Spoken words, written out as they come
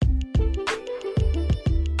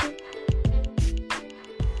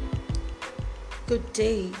Good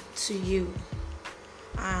day to you.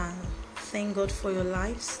 And thank God for your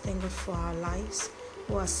lives. Thank God for our lives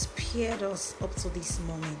who has spared us up to this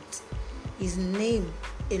moment. His name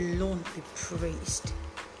alone be praised.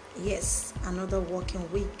 Yes, another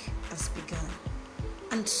working week has begun.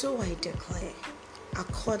 And so I declare,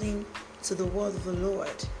 according to the word of the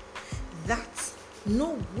Lord, that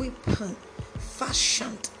no weapon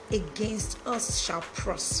fashioned against us shall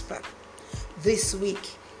prosper. This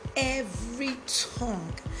week, every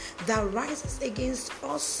tongue that rises against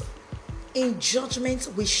us in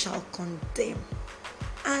judgment we shall condemn.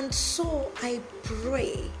 And so I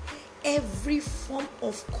pray every form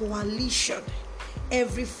of coalition,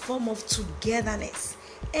 every form of togetherness,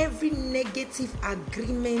 every negative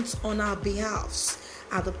agreement on our behalves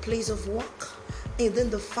at the place of work, within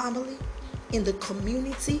the family, in the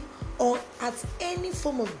community, or at any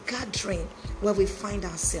form of gathering where we find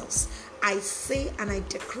ourselves. I say and I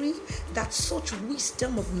decree that such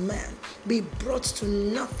wisdom of man be brought to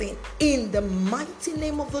nothing in the mighty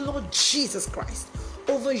name of the Lord Jesus Christ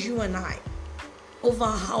over you and I, over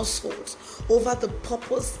our households, over the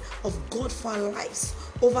purpose of God for our lives,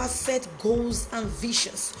 over set goals and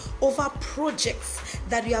visions, over projects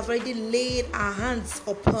that we have already laid our hands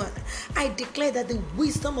upon. I declare that the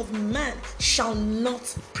wisdom of man shall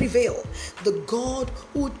not prevail. The God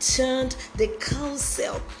who turned the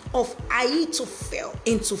counsel of Ahithophel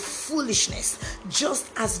into foolishness,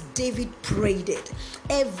 just as David prayed it.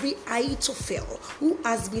 Every Ahithophel who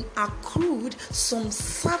has been accrued some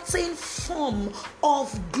certain form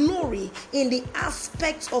of glory in the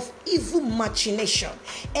aspect of evil machination,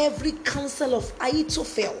 every counsel of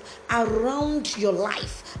Ahithophel around your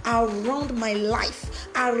life, around my life,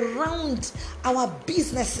 around our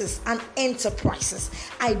businesses and enterprises,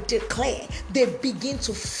 I declare they begin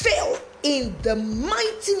to fail in the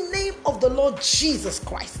mighty name of the Lord Jesus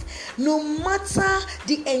Christ. No matter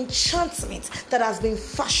the enchantment that has been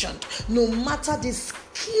fashioned, no matter the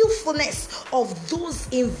skillfulness of those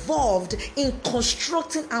involved in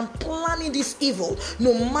constructing and planning this evil,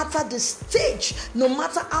 no matter the stage, no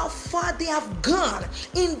matter how far they have gone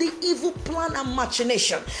in the evil plan and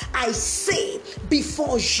machination, I say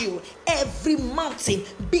before you, every mountain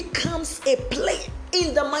becomes a plain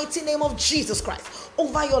in the mighty name of Jesus Christ.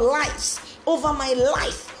 Over your lives, over my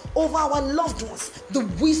life, over our loved ones, the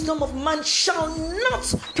wisdom of man shall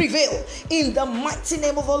not prevail in the mighty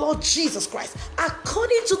name of the Lord Jesus Christ.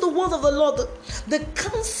 According to the word of the Lord, the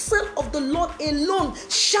counsel of the Lord alone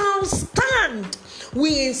shall stand.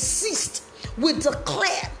 We insist, we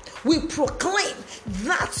declare, we proclaim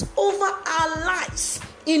that over our lives,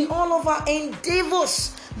 in all of our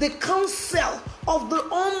endeavors, the counsel of the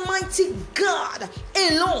Almighty God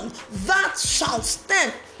alone, that shall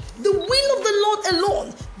stand. The will of the Lord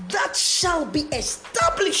alone, that shall be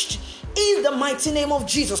established in the mighty name of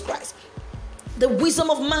Jesus Christ. The wisdom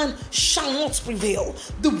of man shall not prevail.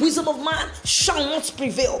 The wisdom of man shall not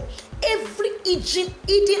prevail. Every hidden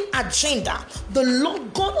agenda, the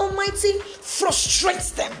Lord God Almighty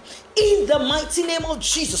frustrates them in the mighty name of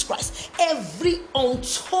Jesus Christ. Every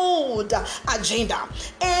untold agenda,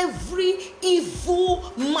 every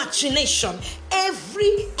evil machination,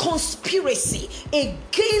 every conspiracy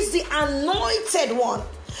against the anointed one,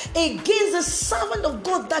 against the servant of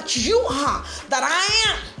God that you are, that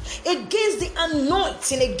I am, against the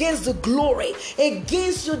anointing, against the glory,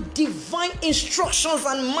 against your divine instructions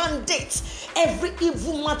and mandates, every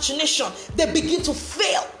evil machination, they begin to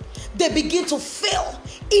fail. They begin to fail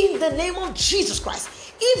in the name of Jesus Christ.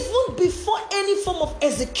 Even before any form of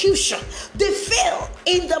execution, they fail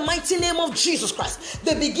in the mighty name of Jesus Christ.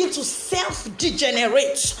 They begin to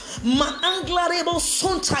self-degenerate.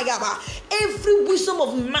 Every wisdom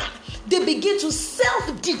of man, they begin to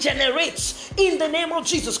self-degenerate in the name of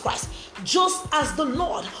Jesus Christ. Just as the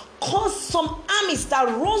Lord caused some armies that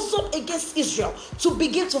rose up against Israel to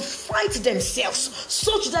begin to fight themselves,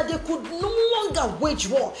 such that they could no longer wage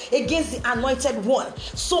war against the anointed one.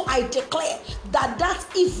 So I declare that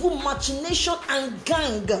evil machination and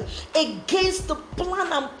gang against the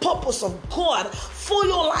plan and purpose of God for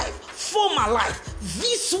your life, for my life,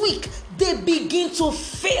 this week they begin to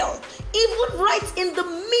fail. Even right in the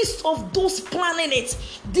midst of those planning it,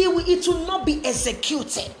 it will not be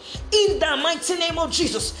executed. In the mighty name of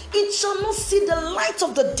Jesus, it shall not see the light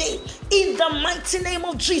of the day. In the mighty name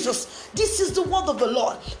of Jesus, this is the word of the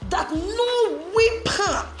Lord, that no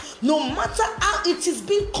weapon, no matter how it is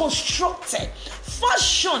being constructed,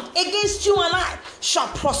 fashioned against you and I, shall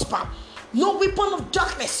prosper. No weapon of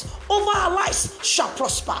darkness over our lives shall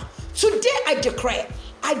prosper. Today I declare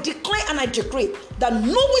and I decree that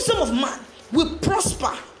no wisdom of man will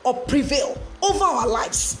prosper or prevail over our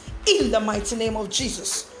lives in the mighty name of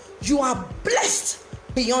Jesus. You are blessed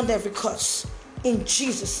beyond every curse. In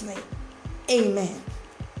Jesus' name. Amen.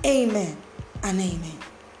 Amen and amen.